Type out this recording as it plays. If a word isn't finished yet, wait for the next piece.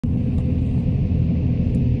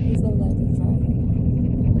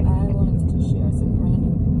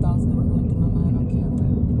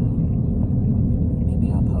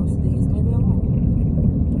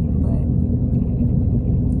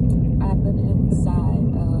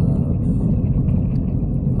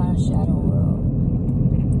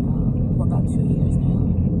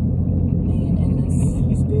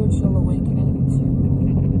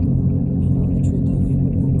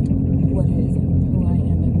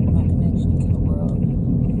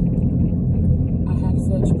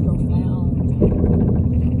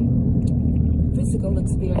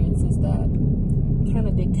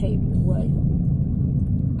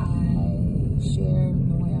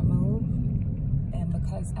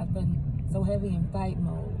because I've been so heavy in fight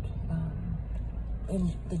mode,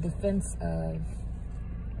 in the defense of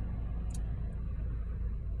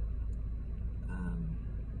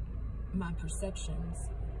my perceptions.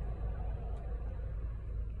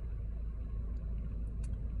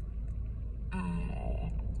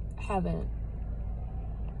 I haven't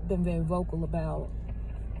been very vocal about,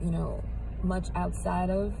 you know, much outside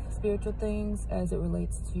of spiritual things as it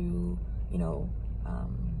relates to, you know,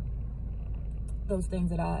 those things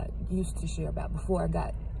that I used to share about before I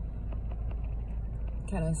got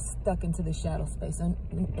kind of stuck into the shadow space, and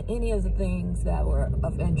any of the things that were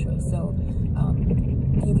of interest. So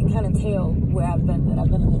you can kind of tell where I've been, that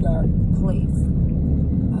I've been in a dark place.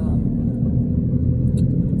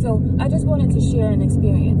 So I just wanted to share an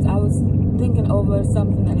experience. I was thinking over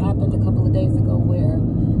something that happened a couple of days ago where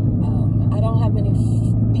I don't have many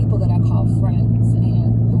people that I call friends,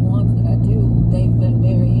 and the ones that I do, they've been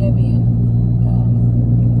very heavy in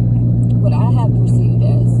what I have perceived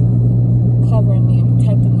as covering me and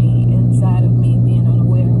protecting me inside of me being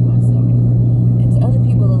unaware of myself. And to other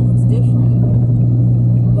people it looks different,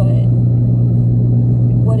 but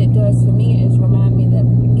what it does for me is remind me that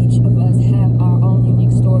each of us have our own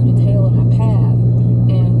unique story to tell in our path,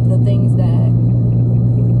 and the things that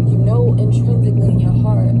you know intrinsically in your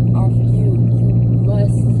heart are for you, you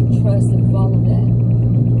must trust and follow that.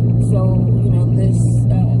 So, you know, this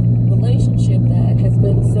relationship that has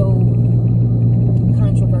been so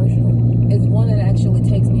controversial is one that actually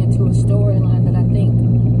takes me into a storyline that I think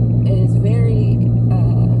is very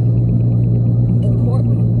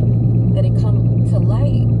important that it come to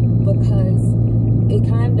light, because it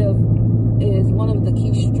kind of is one of the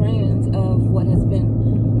key strands of what has been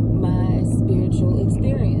my spiritual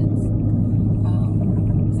experience.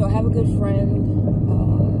 So I have a good friend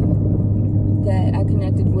that I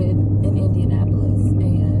connected with in Indianapolis,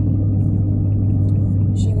 and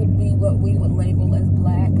she would be what we would label as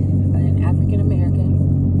Black and African American.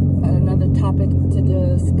 Another topic to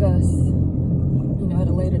discuss, you know, at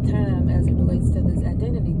a later time as it relates to this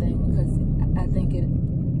identity thing, because I think it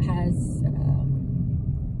has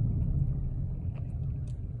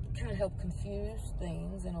kind of helped confuse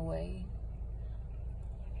things in a way,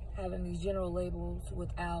 having these general labels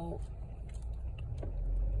without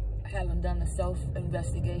having done the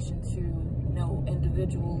self-investigation to know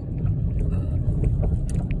individual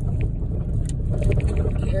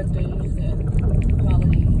characters and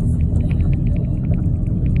qualities,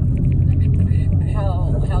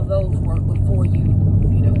 and how those work before you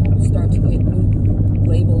know, start to get new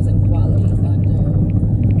labels and qualities under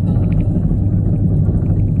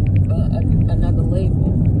another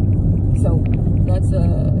label. So that's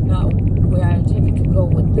not where I intended to go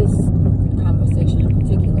with this conversation in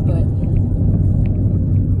particular, but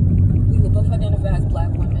we would both identify as Black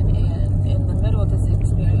women, and in the middle of this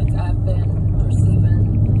experience I've been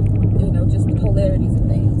perceiving, you know, just the polarities of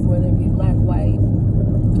things, whether it be black, white,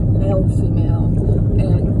 male, female,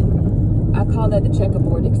 and I call that the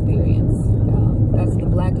checkerboard experience. That's the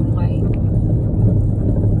black and white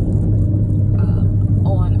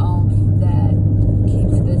on off that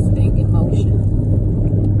keeps this thing in motion.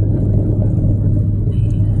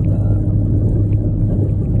 And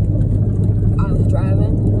I was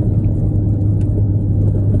driving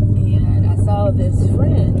and I saw this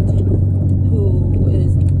friend who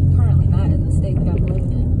is currently not in the state that I'm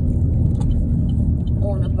living in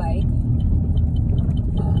on a bike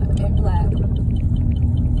in black,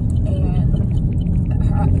 and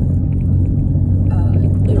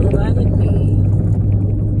it reminded me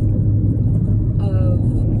of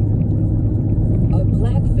a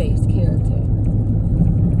blackface character,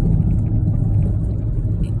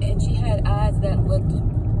 and she had eyes that looked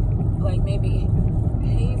like maybe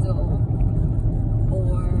hazel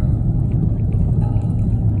or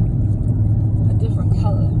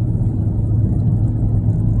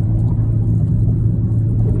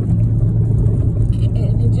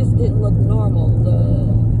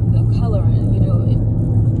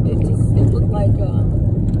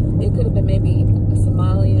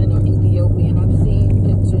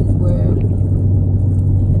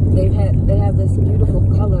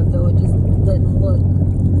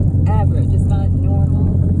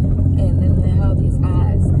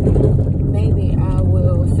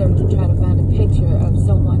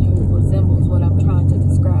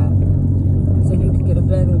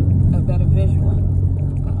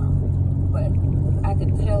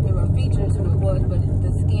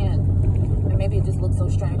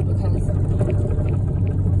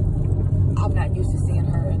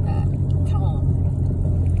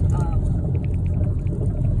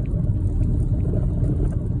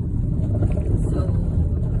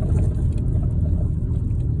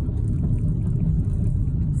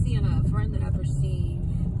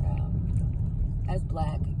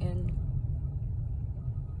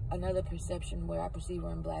another perception where I perceive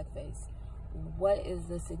her in blackface. What is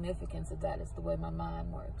the significance of that? It's the way my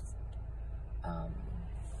mind works.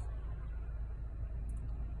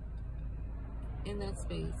 In that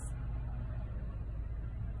space,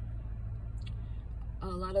 a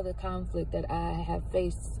lot of the conflict that I have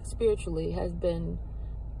faced spiritually has been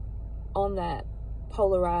on that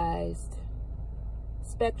polarized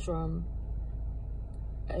spectrum,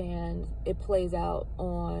 and it plays out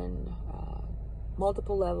on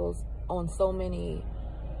multiple levels, on so many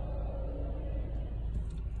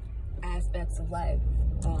aspects of life.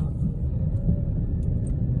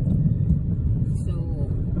 So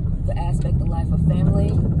the aspect of life of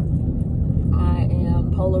family, I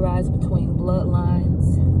am polarized between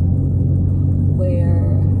bloodlines,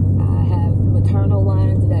 where I have maternal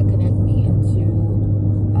lines that connect me into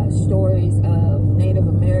stories of Native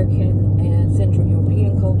American and Central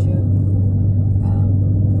European culture,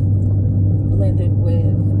 blended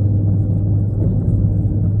with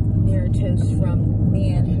narratives from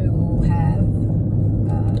men who have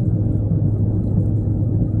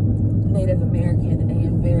Native American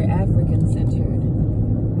and very African-centered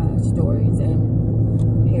stories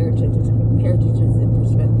and heritages and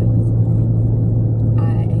perspectives.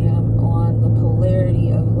 I am on the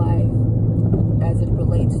polarity of life as it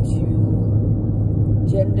relates to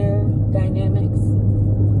gender dynamics,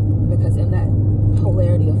 because in that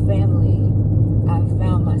polarity of family, I've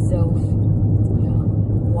found myself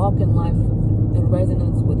walking life in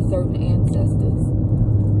resonance with certain ancestors,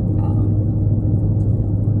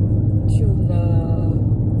 to the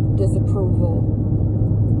disapproval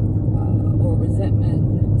or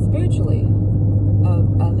resentment spiritually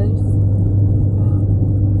of others.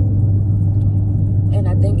 And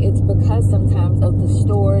I think it's because sometimes of the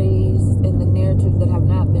stories and the narratives that have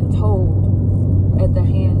not been told at the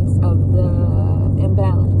hands of the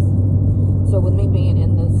imbalance. So with me being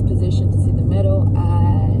in this position to see the middle,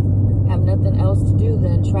 I have nothing else to do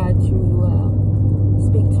than try to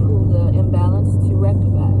speak to the imbalance to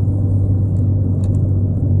rectify it.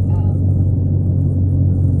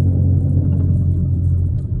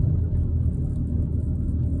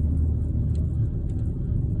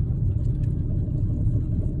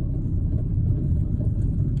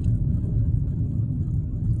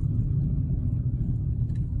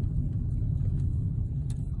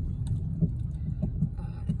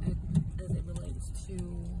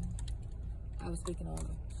 I was speaking on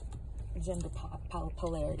gender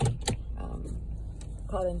polarity.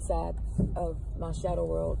 Caught inside of my shadow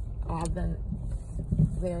world, I have been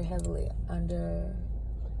very heavily under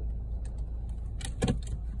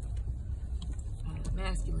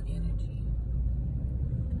masculine energy,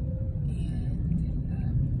 and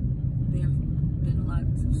there have been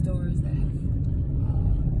lots of stories that have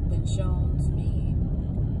been shown to me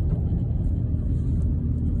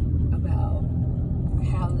about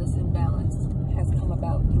how this imbalance has come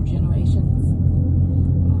about through generations,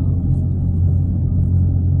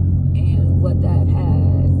 and what that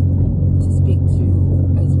had to speak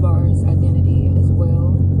to as far as identity as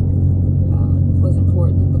well was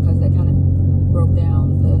important, because that kind of broke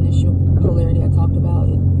down the initial polarity I talked about.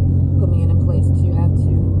 It put me in a place to have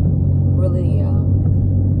to really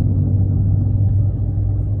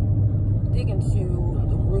dig into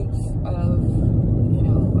the roots of,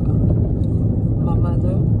 my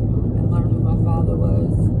mother, and learn who my father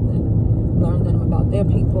was, and learn them about their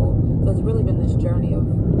people. So it's really been this journey of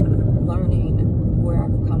learning where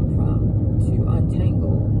I've come from to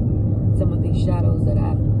untangle some of these shadows that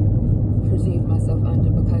I've perceived myself under,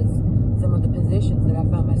 because some of the positions that I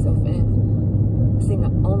found myself in seem to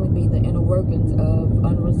only be the inner workings of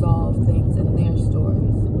unresolved things in their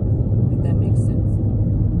stories, if that makes sense.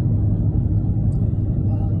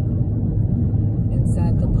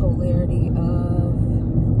 Inside the polarity of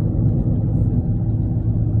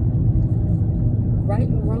right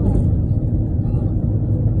and wrong,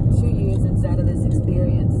 2 years inside of this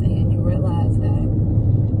experience, and you realize that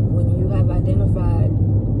when you have identified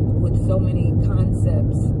with so many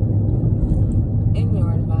concepts in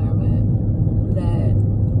your environment that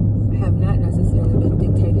have not necessarily been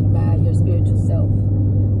dictated by your spiritual self,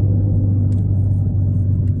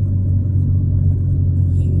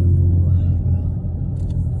 you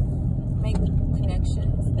make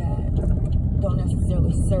connections that don't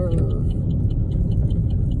necessarily serve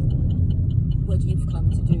what you've come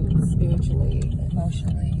to do spiritually,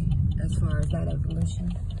 emotionally, as far as that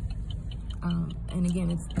evolution. And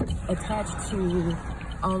again, it's attached to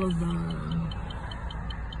all of the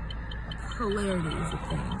polarities of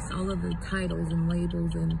things, all of the titles and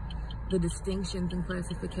labels and the distinctions and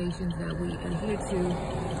classifications that we adhere to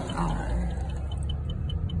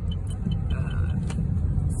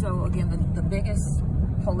So again, the biggest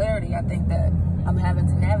polarity I think that I'm having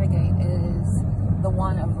to navigate is the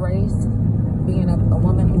one of race, being a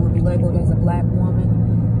woman who would be labeled as a black woman,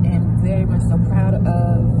 and very much so proud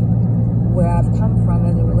of where I've come from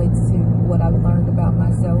as it relates to what I've learned about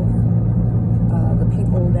myself, the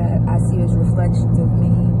people that I see as reflections of me,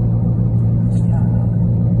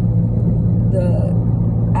 the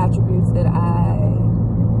attributes that I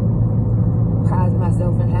pride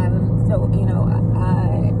myself in having. So, you know,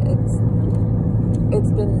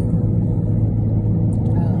 it's been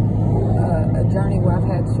a journey where I've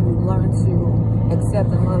had to learn to accept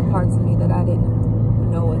and love parts of me that I didn't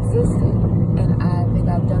know existed, and I think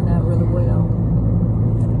I've done that really well.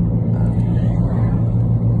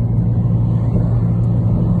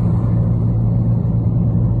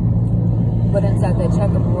 But inside that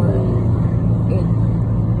checkerboard, it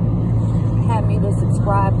had me to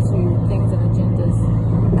subscribe to things and agendas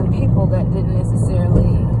and people that didn't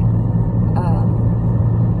necessarily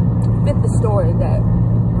fit the story that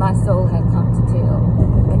my soul had come to tell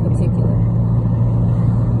in particular.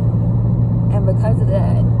 And because of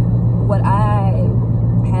that, what I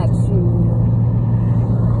had to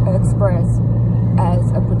express as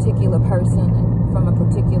a particular person from a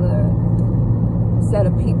particular set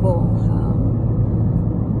of people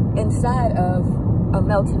inside of a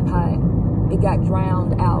melting pot, it got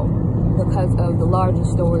drowned out because of the larger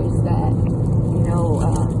stories that, you know,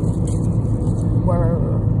 were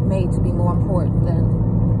made to be more important than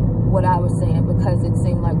what I was saying, because it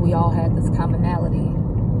seemed like we all had this commonality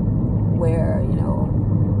where, you know,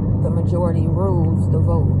 the majority rules the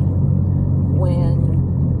vote, when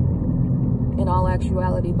in all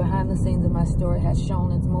actuality, behind the scenes of my story has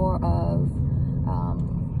shown it's more of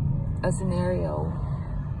a scenario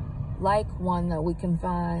like one that we can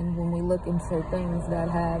find when we look into things that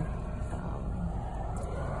have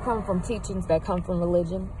come from teachings that come from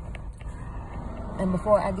religion. And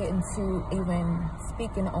before I get into even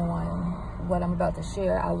speaking on what I'm about to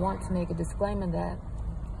share, I want to make a disclaimer that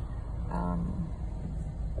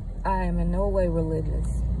I am in no way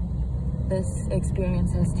religious. This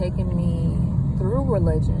experience has taken me through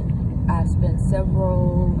religion. I've spent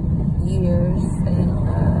several years in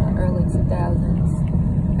early 2000s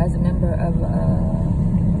as a member of a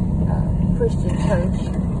Christian church.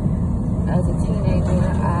 As a teenager,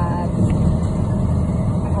 I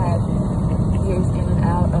had years in and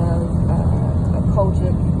out of a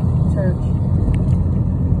Kojic church.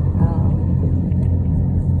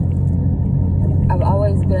 I've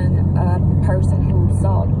always been a person who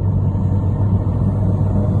sought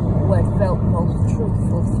what felt most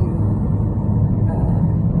truthful to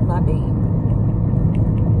my being.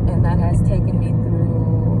 And that has taken me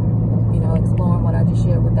through, you know, exploring what I just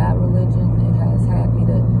shared with that religion. It has had me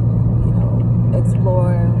to, you know,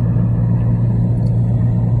 explore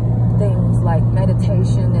things like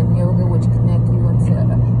meditation and yoga, which connect you into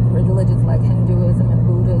religions like Hinduism and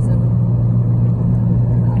Buddhism.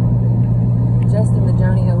 Just in the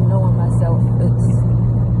journey of knowing myself, it's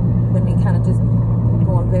been me kind of just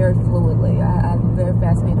going very fluidly. I'm very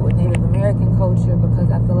fascinated with Native American culture because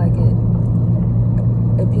I feel like it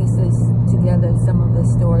pieces together some of the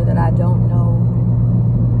story that I don't know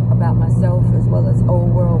about myself, as well as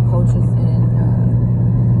old world cultures in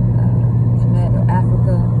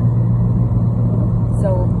Africa.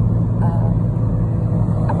 So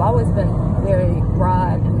I've always been very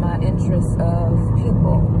broad in my interest of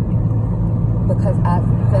people, because I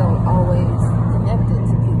felt always connected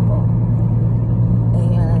to people.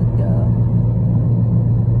 And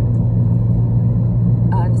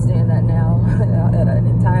I understand that now at an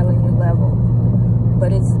entirely new level.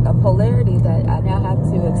 But it's a polarity that I now have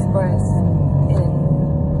to express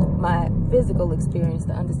in my physical experience,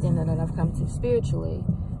 the understanding that I've come to spiritually.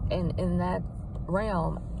 And in that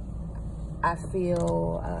realm, I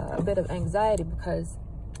feel a bit of anxiety, because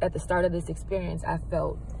at the start of this experience, I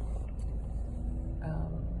felt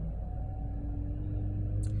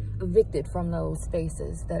evicted from those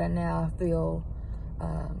spaces that I now feel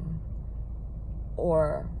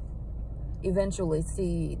or eventually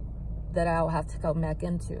see that I'll have to come back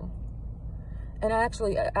into. And I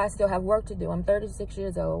still have work to do. I'm 36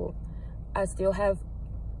 years old. I still have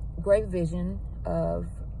great vision of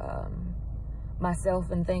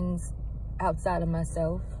myself and things outside of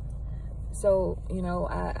myself. So, you know,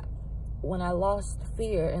 when I lost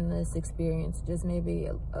fear in this experience, just maybe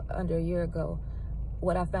under a year ago,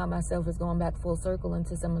 what I found myself is going back full circle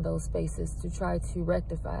into some of those spaces to try to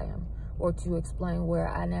rectify them or to explain where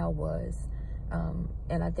I now was.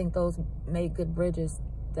 And I think those made good bridges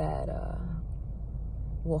that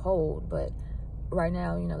will hold. But right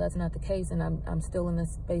now, you know, that's not the case, and I'm still in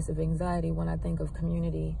this space of anxiety when I think of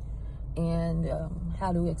community and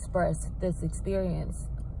how to express this experience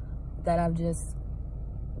that I've just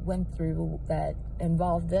went through that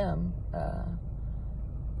involved them.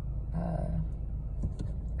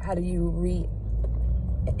 How do you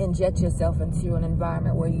inject yourself into an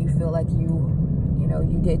environment where you feel like you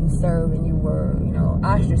didn't serve and you were,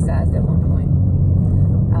 ostracized at one point?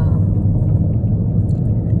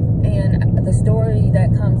 And the story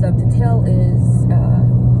that comes up to tell is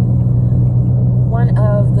one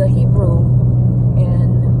of the Hebrew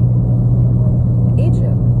in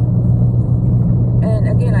Egypt. And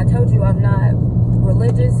again, I told you I'm not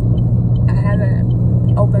religious. I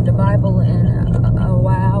haven't opened a Bible in a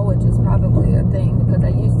while, which is probably a thing, because I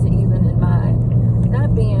used to, even in my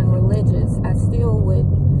not being religious, I still would,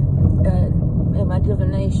 in my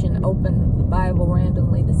divination, open the Bible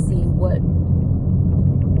randomly to see what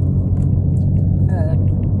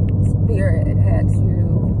spirit had to,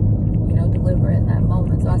 deliver in that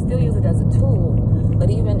moment. So I still use it as a tool, but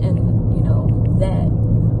even in, that,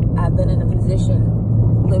 I've been in a position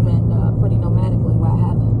living pretty nomadically where I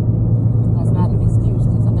haven't. That's not an excuse,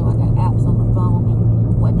 because I know I got apps on my phone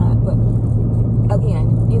and whatnot, but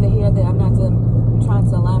again, neither here nor there. I'm not trying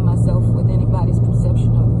to align myself with anybody's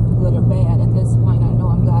perception of good or bad. At this point, I know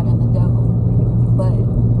I'm God and the devil, but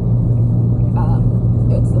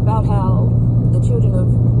it's about how the children of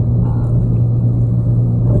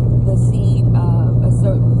the seed of a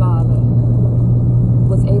certain father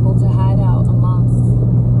was able to hide out amongst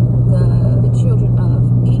the children of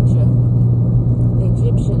Egypt, the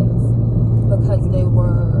Egyptians, because they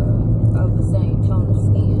were of the same tone of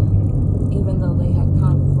skin, even though they had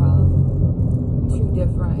come from two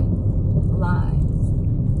different lines.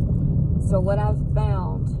 So what I've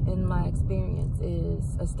found in my experience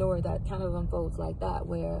is a story that kind of unfolds like that,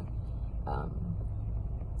 where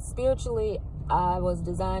spiritually I was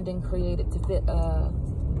designed and created to fit a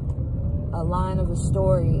line of a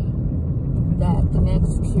story that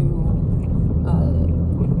connects to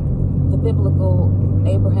the biblical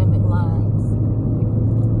Abrahamic lines.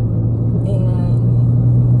 And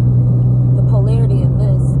the polarity in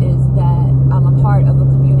this is that I'm a part of a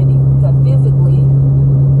community that physically,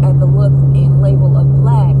 at the look and label of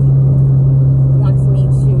Black, wants me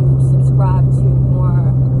to subscribe to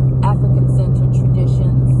more African-centered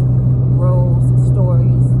traditions, roles,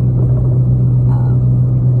 stories.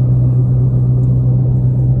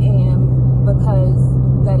 And because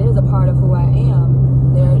that is a part of who I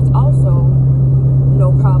am, there's also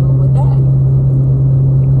no problem with that.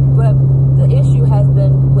 But the issue has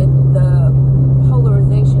been with the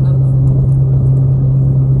polarization of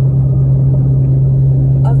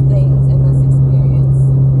things in this experience.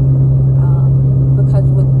 Because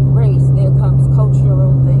with race, there comes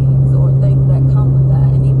cultural things or things that come with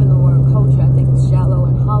that. And even the word culture, I think, is shallow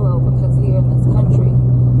and hollow, because here in this country,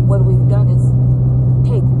 what we've done is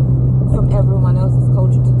take from everyone else's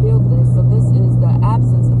culture to build this. So this is the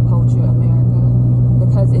absence of culture, America,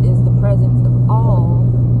 because it is the presence of all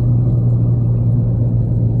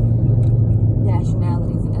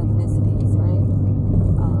nationalities and ethnicities, right?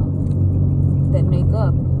 That make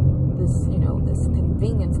up this, this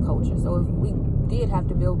convenience culture. So if we did have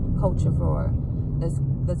to build culture for this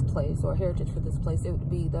place, or heritage for this place, it would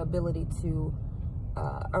be the ability to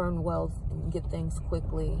earn wealth and get things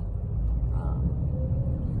quickly.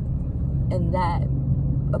 And that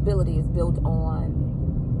ability is built on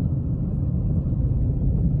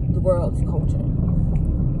the world's culture.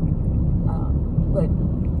 But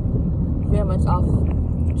very much off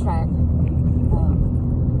track.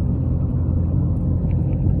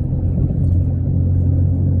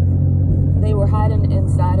 They were hiding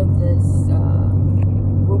inside of this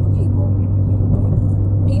group of people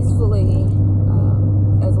peacefully,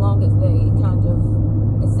 as long as they kind of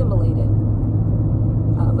assimilated.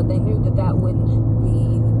 But they knew that that wouldn't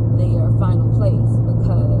be their final place,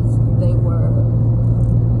 because they were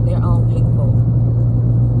their own people,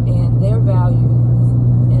 and their values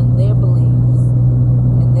and their beliefs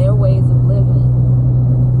and their ways of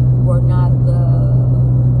living were not the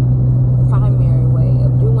primary way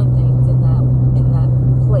of doing things in that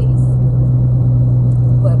place.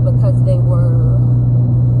 But because they were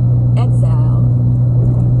exiled,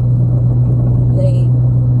 they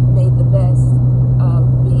made the best of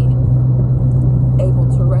being able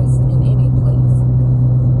to rest in any place.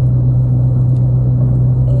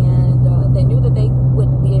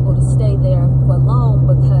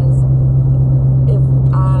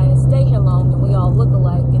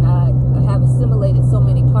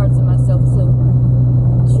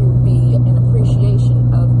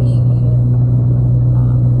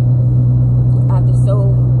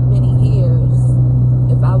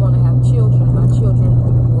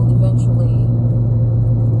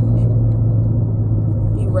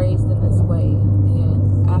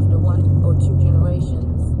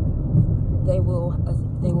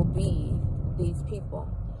 these people.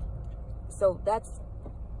 So that's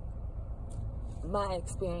my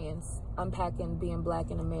experience unpacking being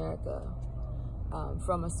Black in America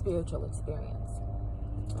from a spiritual experience.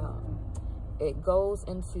 It goes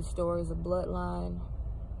into stories of bloodline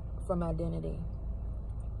from identity.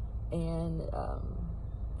 And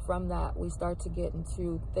from that, we start to get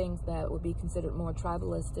into things that would be considered more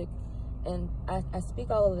tribalistic. And I speak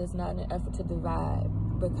all of this not in an effort to divide,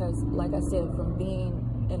 because like I said, from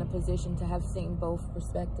being in a position to have seen both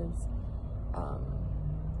perspectives,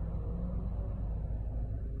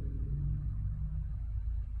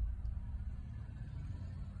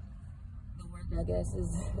 the work, I guess,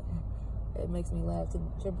 is, it makes me laugh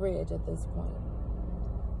to bridge at this point.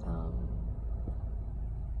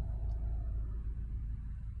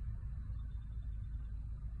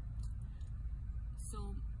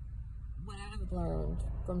 So what I've learned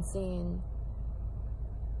from seeing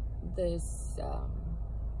this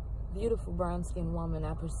beautiful brown-skinned woman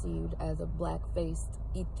I perceived as a black-faced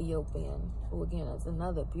Ethiopian, who again is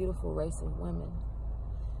another beautiful race of women,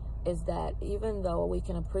 is that even though we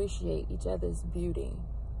can appreciate each other's beauty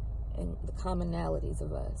and the commonalities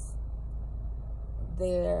of us,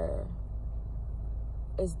 there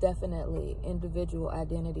is definitely individual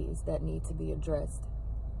identities that need to be addressed.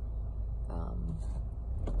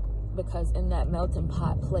 Because in that melting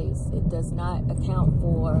pot place, it does not account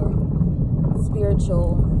for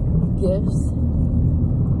spiritual gifts,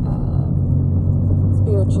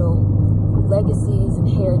 spiritual legacies and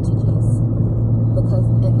heritages. Because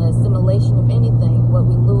in the assimilation of anything, what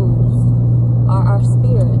we lose